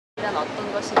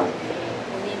어떤 것인지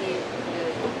본인이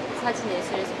그 사진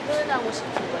예술에서 표현하고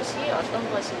싶은 것이 어떤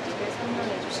것인지를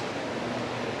설명해 주시고.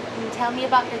 Tell me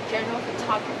about the general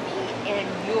photography and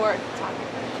your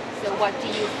photography. So what do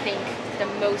you think the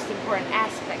most important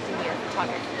aspect in your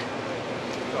photography?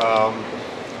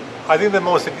 I think the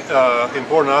most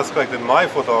important aspect in my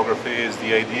photography is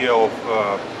the idea of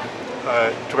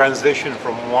transition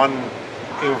from one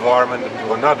environment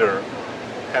to another,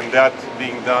 and that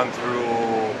being done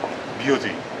through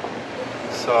beauty.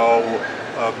 So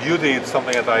beauty is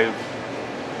something that I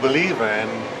believe in.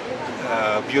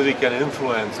 Beauty can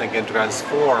influence and can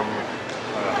transform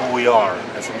who we are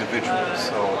as individuals.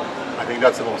 So I think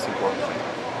that's the most important thing.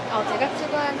 제가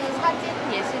추구하는 사진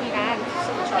예술이란 한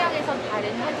환경에서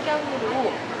다른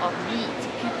환경으로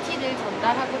즉 뷰티를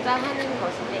전달하고자 하는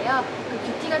것인데요. 그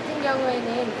뷰티 같은 경우에는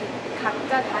그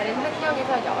각자 다른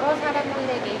환경에서 여러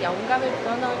사람들에게 영감을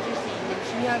불어넣어 줄 수 있는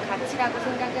중요한 가치라고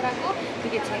생각을 하고,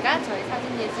 그게 제가 저의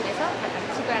사진 예술에서 가장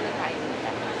추구하는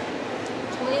바입니다.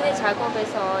 본인의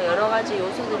작업에서 여러 가지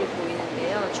요소들이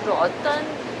보이는데요. 주로 어떤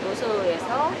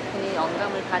요소에서 본인이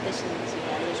영감을 받으시는지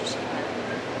알려주시면.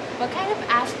 What kind of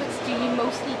aspects do you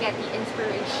mostly get the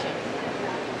inspiration?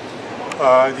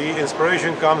 The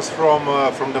inspiration comes from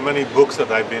the many books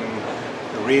that I've been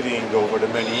reading over the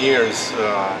many years,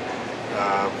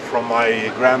 from my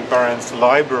grandparents'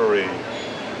 library.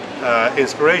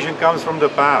 Inspiration comes from the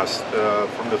past,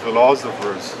 from the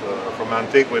philosophers, from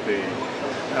antiquity,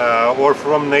 or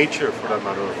from nature, for that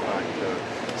matter of fact.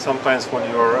 Sometimes when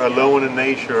you're alone in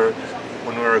nature,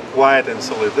 when we're quiet and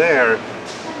solitaire,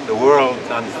 the world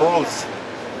unfolds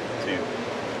to you.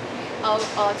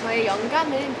 저의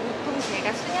영감은 보통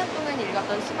제가 수년 동안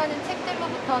읽었던 수많은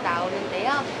책들로부터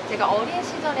나오는데요. 제가 어린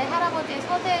시절에 할아버지의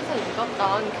서재에서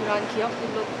읽었던 그런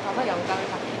기억들로부터 영감을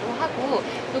받기도 하고,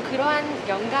 또 그러한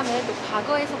영감은 또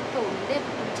과거에서부터 오는데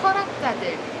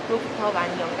철학자들로부터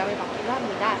많이 영감을 받기도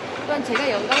합니다. 또한 제가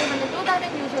영감을 받는 또 다른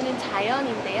요소는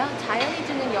자연인데요. 자연이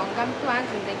주는 영감 또한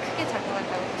굉장히 크게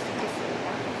작용한다고 볼 수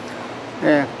있겠습니다.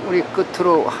 네, 우리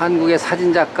끝으로 한국의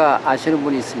사진작가 아시는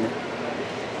분이 있으면.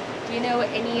 Do you know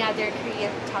any other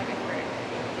Korean photographer?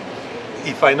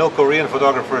 If I know Korean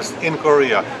photographers in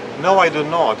Korea, no, I do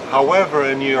not. However,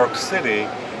 in New York City,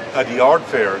 at the art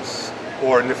fairs,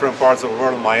 or in different parts of the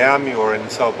world, Miami or in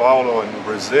Sao Paulo and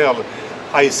Brazil,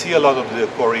 I see a lot of the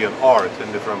Korean art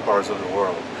in different parts of the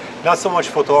world. Not so much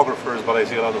photographers, but I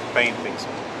see a lot of paintings,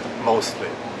 mostly.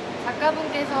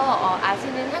 작가분께서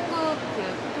아시는 한국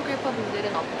포토그래퍼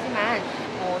분들은 없지만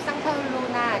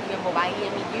상파울로나 아니면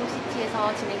마이애미,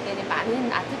 뉴욕시티에서 진행되는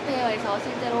많은 아트페어에서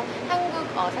실제로 한국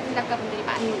사진 작가분들이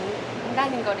많이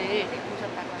온다는 거를 보실